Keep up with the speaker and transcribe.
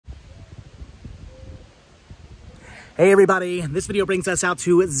Hey everybody, this video brings us out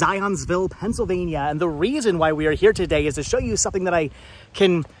to Zionsville, Pennsylvania, and the reason why we are here today is to show you something that I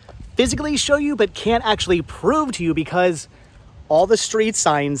can physically show you but can't actually prove to you because all the street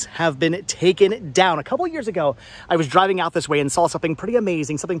signs have been taken down. A couple years ago, I was driving out this way and saw something pretty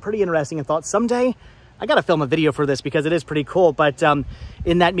amazing, something pretty interesting, and thought someday I gotta film a video for this because it is pretty cool. But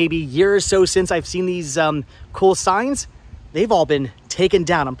in that maybe year or so since I've seen these cool signs, they've all been taken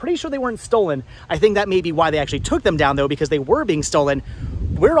down. I'm pretty sure they weren't stolen. I think that may be why they actually took them down though, because they were being stolen.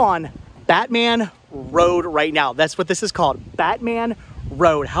 We're on Batman Road right now. That's what this is called, Batman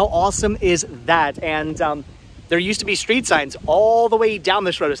Road. How awesome is that? And there used to be street signs all the way down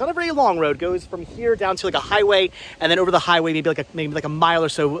this road. It's not a very long road. It goes from here down to like a highway, and then over the highway, maybe like a mile or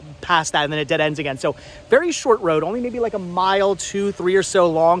so past that, and then it dead ends again. So very short road, only maybe like a mile, 2, 3 or so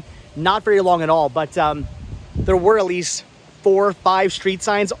long. Not very long at all, but there were at least 4 or 5 street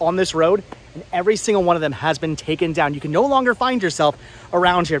signs on this road, and every single one of them has been taken down. You can no longer find yourself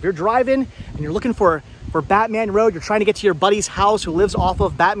around here. If you're driving and you're looking for Batman Road, you're trying to get to your buddy's house who lives off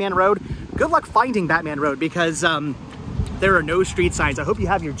of Batman Road, good luck finding Batman Road because there are no street signs. I hope you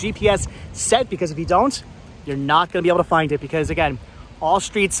have your GPS set, because if you don't, you're not going to be able to find it, because again, all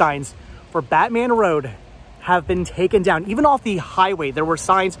street signs for Batman Road have been taken down. Even off the highway, there were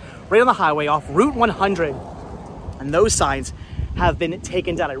signs right on the highway off Route 100, and those signs have been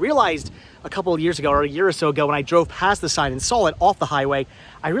taken down. I realized a couple of years ago, or a year or so ago, when I drove past the sign and saw it off the highway,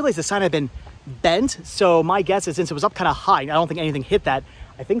 I realized the sign had been bent. So my guess is, since it was up kind of high, I don't think anything hit that.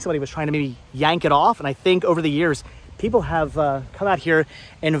 I think somebody was trying to maybe yank it off. And I think over the years, people have come out here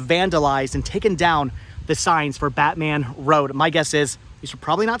and vandalized and taken down the signs for Batman Road. My guess is these were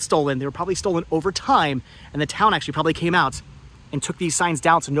probably not stolen. They were probably stolen over time, and the town actually probably came out and took these signs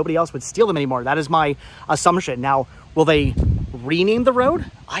down so nobody else would steal them anymore. That is my assumption. Now, will they rename the road?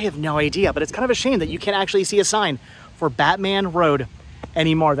 I have no idea, but it's kind of a shame that you can't actually see a sign for Batman Road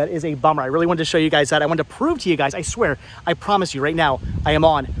anymore. That is a bummer. I really wanted to show you guys that. I wanted to prove to you guys, I swear, I promise you right now, I am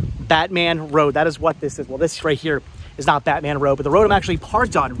on Batman Road. That is what this is. Well, this right here is not Batman Road, but the road I'm actually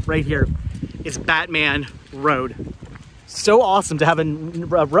parked on right here is Batman Road. So awesome to have a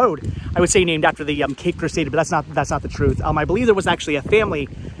road, I would say, named after the Cape Crusader, but that's not the truth. I believe there was actually a family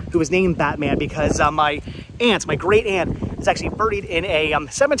who was named Batman because my great aunt, is actually buried in a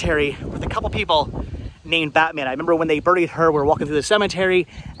cemetery with a couple people named Batman. I remember when they buried her, we were walking through the cemetery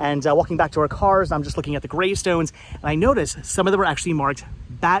and walking back to our cars. I'm just looking at the gravestones, and I noticed some of them were actually marked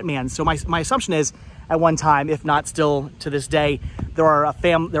Batman. So my assumption is, at one time, if not still to this day, there are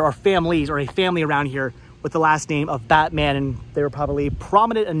families, or a family around here with the last name of Batman, and they were probably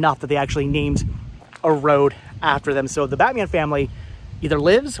prominent enough that they actually named a road after them. So the Batman family either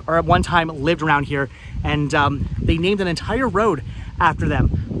lives or at one time lived around here, and they named an entire road after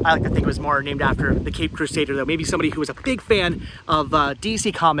them. I like to think it was more named after the Cape Crusader, though. Maybe somebody who was a big fan of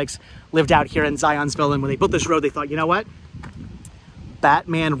DC Comics lived out here in Zionsville, and when they built this road, they thought, you know what?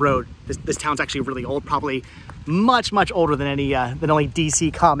 Batman Road. This town's actually really old, probably much older than any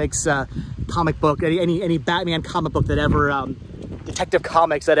DC Comics comic book, any Batman comic book that ever Detective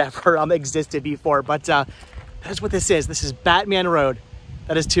Comics that ever existed before. But that's what this is. This is Batman Road.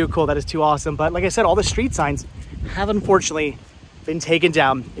 That is too cool. That is too awesome. But like I said, all the street signs have unfortunately been taken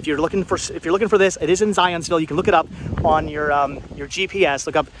down. If you're looking for this, it is in Zionsville. You can look it up on your GPS.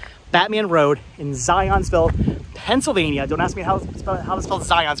 Look up Batman Road in Zionsville, Pennsylvania. Don't ask me how to spell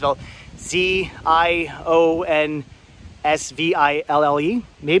Zionsville. Zionsville,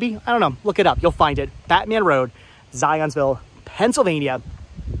 maybe? I don't know. Look it up. You'll find it. Batman Road, Zionsville, Pennsylvania.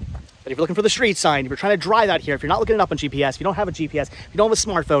 But if you're looking for the street sign, if you're trying to drive out here, if you're not looking it up on GPS, if you don't have a GPS, if you don't have a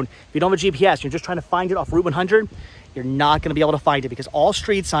smartphone, if you don't have a GPS, you're just trying to find it off Route 100, you're not going to be able to find it, because all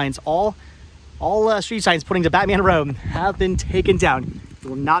street signs, all street signs pointing to Batman Road have been taken down. You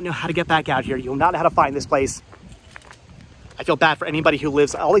will not know how to get back out here. You will not know how to find this place. I feel bad for anybody who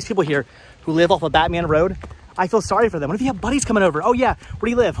lives, all these people here who live off of Batman Road. I feel sorry for them. What if you have buddies coming over? Oh yeah, where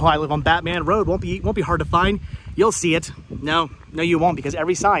do you live? Oh, I live on Batman Road. Won't be hard to find. You'll see it. No, you won't, because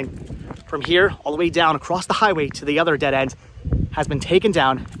every sign from here all the way down across the highway to the other dead end has been taken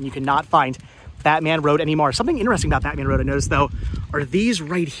down, and you cannot find Batman Road anymore. Something interesting about Batman Road I noticed though are these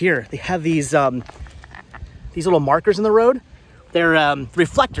right here. They have these little markers in the road. They're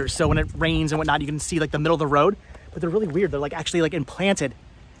reflectors, so when it rains and whatnot, you can see like the middle of the road. But they're really weird. They're like actually like implanted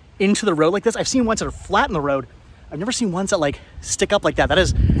into the road like this. I've seen ones that are flat in the road. I've never seen ones that like stick up like that. That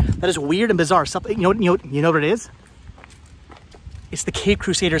is weird and bizarre. Something, you know what it is? It's the Cape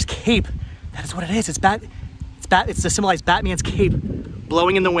Crusader's cape. That is what it is. It's to symbolize Batman's cape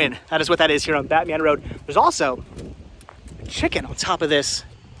blowing in the wind. That is what that is here on Batman Road. There's also a chicken on top of this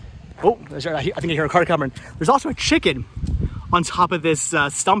Oh, I think I hear a car coming. There's also a chicken on top of this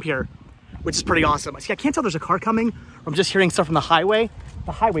stump here, which is pretty awesome. See, I can't tell there's a car coming, or I'm just hearing stuff from the highway.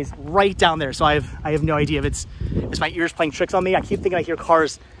 The highway's right down there, so I have no idea if it's my ears playing tricks on me. I keep thinking I hear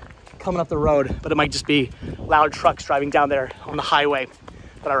cars coming up the road, but it might just be loud trucks driving down there on the highway.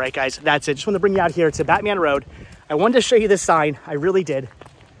 But all right, guys, that's it. Just wanted to bring you out here to Batman Road. I wanted to show you this sign. I really did.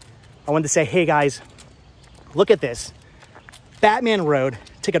 I wanted to say, hey guys, look at this. Batman Road.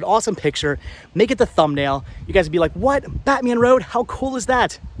 Take an awesome picture, make it the thumbnail. You guys would be like, what? Batman Road? How cool is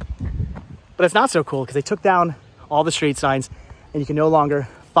that? But it's not so cool because they took down all the street signs and you can no longer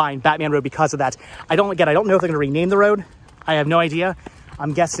find Batman Road because of that. I don't know if they're going to rename the road. I have no idea.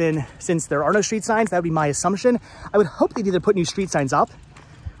 I'm guessing since there are no street signs, that would be my assumption. I would hope they'd either put new street signs up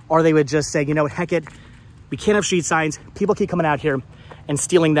or they would just say, you know what, heck it, we can't have street signs. People keep coming out here and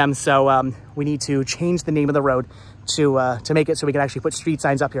stealing them. So we need to change the name of the road to make it so we can actually put street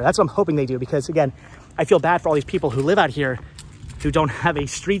signs up here. That's what I'm hoping they do, because again, I feel bad for all these people who live out here who don't have a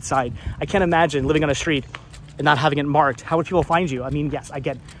street sign. I can't imagine living on a street and not having it marked. How would people find you? I mean, yes, I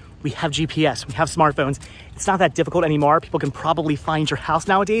get, we have GPS, we have smartphones. It's not that difficult anymore. People can probably find your house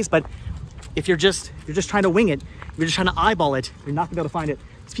nowadays, but if you're just trying to wing it, if you're just trying to eyeball it, you're not gonna be able to find it.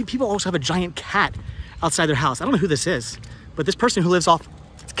 People also have a giant cat outside their house. I don't know who this is, but this person who lives off,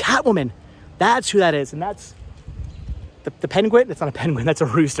 it's Catwoman. That's who that is, and that's the penguin. It's not a penguin, that's a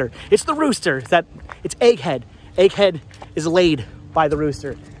rooster. It's the rooster. It's Egghead. Egghead is laid by the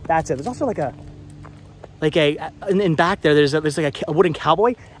rooster. That's it. There's also in back there, there's like a wooden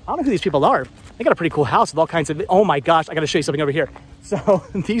cowboy. I don't know who these people are. They got a pretty cool house with all kinds of, oh my gosh, I gotta show you something over here. So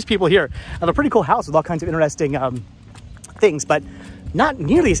these people here have a pretty cool house with all kinds of interesting things, but not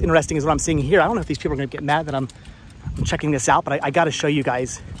nearly as interesting as what I'm seeing here. I don't know if these people are gonna get mad that I'm checking this out, but I gotta show you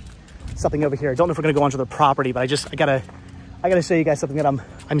guys something over here. I don't know if we're gonna go onto the property, but I gotta show you guys something that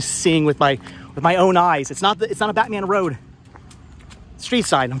I'm seeing with my own eyes. It's not a Batman Road street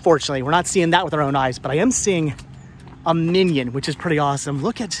sign, unfortunately. We're not seeing that with our own eyes, but I am seeing a minion, which is pretty awesome.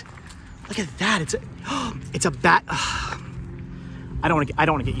 Look at that. It's a bat. I don't want to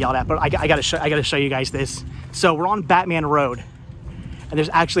get yelled at, but I gotta show you guys this. So we're on Batman Road, and there's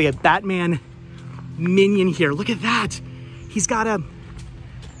actually a Batman minion here. Look at that. He's got a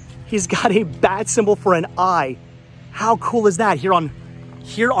bat symbol for an eye. How cool is that?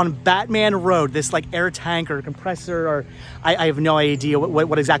 Here on Batman Road, this like air tank or compressor, or I have no idea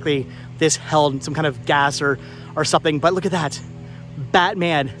what exactly this held, some kind of gas or something, but look at that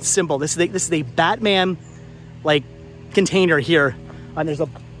Batman symbol. This is a Batman like container here, and there's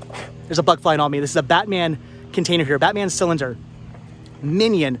a bug flying on me. This is a Batman container here, Batman cylinder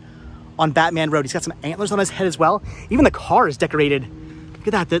minion on Batman Road. He's got some antlers on his head as well. Even the car is decorated.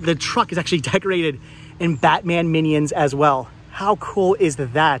 Look at that. The truck is actually decorated in Batman minions as well. How cool is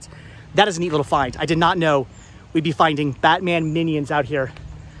that? That is a neat little find. I did not know we'd be finding Batman minions out here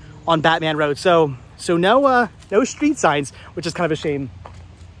on Batman Road. So no street signs, which is kind of a shame.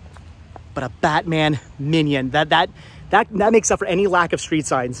 But a Batman minion, that makes up for any lack of street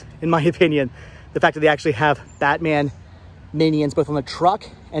signs, in my opinion. The fact that they actually have Batman minions both on the truck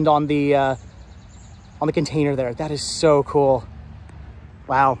and on the container there. That is so cool.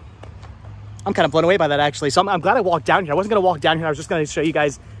 Wow. I'm kind of blown away by that, actually. So I'm glad I walked down here. I wasn't going to walk down here. I was just going to show you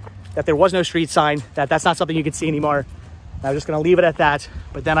guys that there was no street sign, that's not something you could see anymore. I was just going to leave it at that.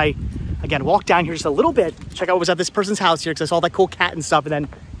 But then I, again, walked down here just a little bit, check out what was at this person's house here, because I saw that cool cat and stuff. And then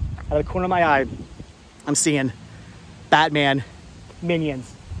out of the corner of my eye, I'm seeing Batman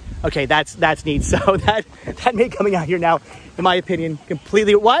minions. Okay, that's neat. So that made coming out here now, in my opinion,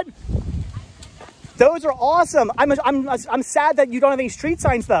 completely, what? Those are awesome. I'm sad that you don't have any street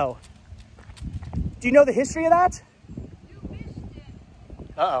signs, though. Do you know the history of that? You missed it.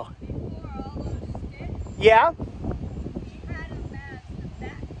 Uh-oh. Before all those sticks, Yeah? he had a mask, the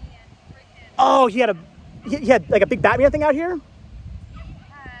Batman freaking... Oh, he had like a big Batman thing out here? He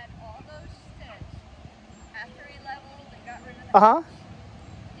had all those sticks. After he leveled and got rid of the Uh-huh.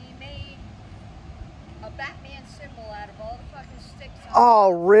 he made a Batman symbol out of all the fucking sticks.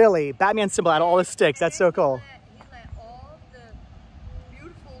 Oh, really? Batman symbol out of all the sticks. That's so cool. He let all the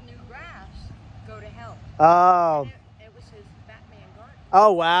beautiful new grass go to hell. Oh. It was his Batman garden.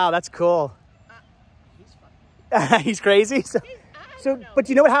 Oh, wow. That's cool. He's fucking... He's crazy. But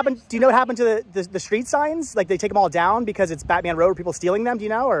do you know what happened? Do you know what happened to the street signs? Like they take them all down because it's Batman Road, people stealing them? Do you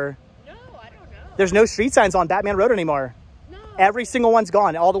know, or? No, I don't know. There's no street signs on Batman Road anymore. No. Every single one's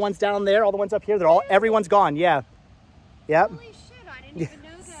gone. All the ones down there, all the ones up here, everyone's gone. Yeah. Yep. Holy shit, I didn't even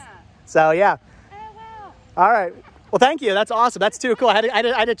know that. So yeah. Oh, wow. All right. Well, thank you. That's awesome. That's too cool. I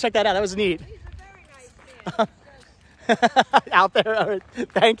had to check that out. That was neat. He's a very nice man. out there. All right.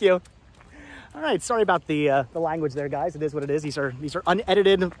 Thank you. All right, sorry about the language there, guys. It is what it is. These are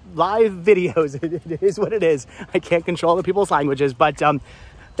unedited live videos. It is what it is. I can't control the people's languages, but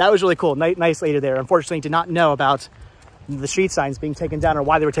that was really cool. Nice lady there. Unfortunately, did not know about the street signs being taken down or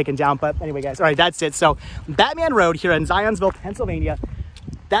why they were taken down. But anyway, guys, all right, that's it. So Batman Road here in Zionsville, Pennsylvania.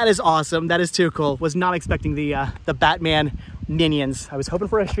 That is awesome. That is too cool. Was not expecting the Batman minions. I was hoping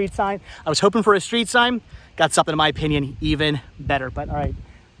for a street sign. Got something, in my opinion, even better. But all right.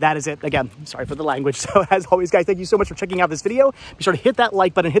 That is it. Again, sorry for the language. So as always, guys, thank you so much for checking out this video. Be sure to hit that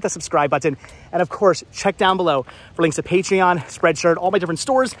like button, hit that subscribe button. And of course, check down below for links to Patreon, Spreadshirt, all my different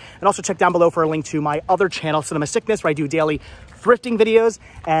stores. And also check down below for a link to my other channel, Cinema Sickness, where I do daily thrifting videos.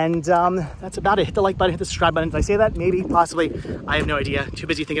 And that's about it. Hit the like button, hit the subscribe button. Did I say that? Maybe, possibly. I have no idea. Too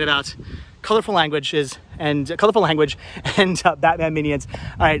busy thinking about colorful language and Batman minions.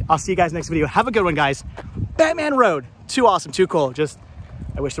 All right, I'll see you guys next video. Have a good one, guys. Batman Road. Too awesome, too cool.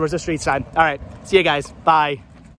 I wish there was a street sign. All right, see you guys. Bye.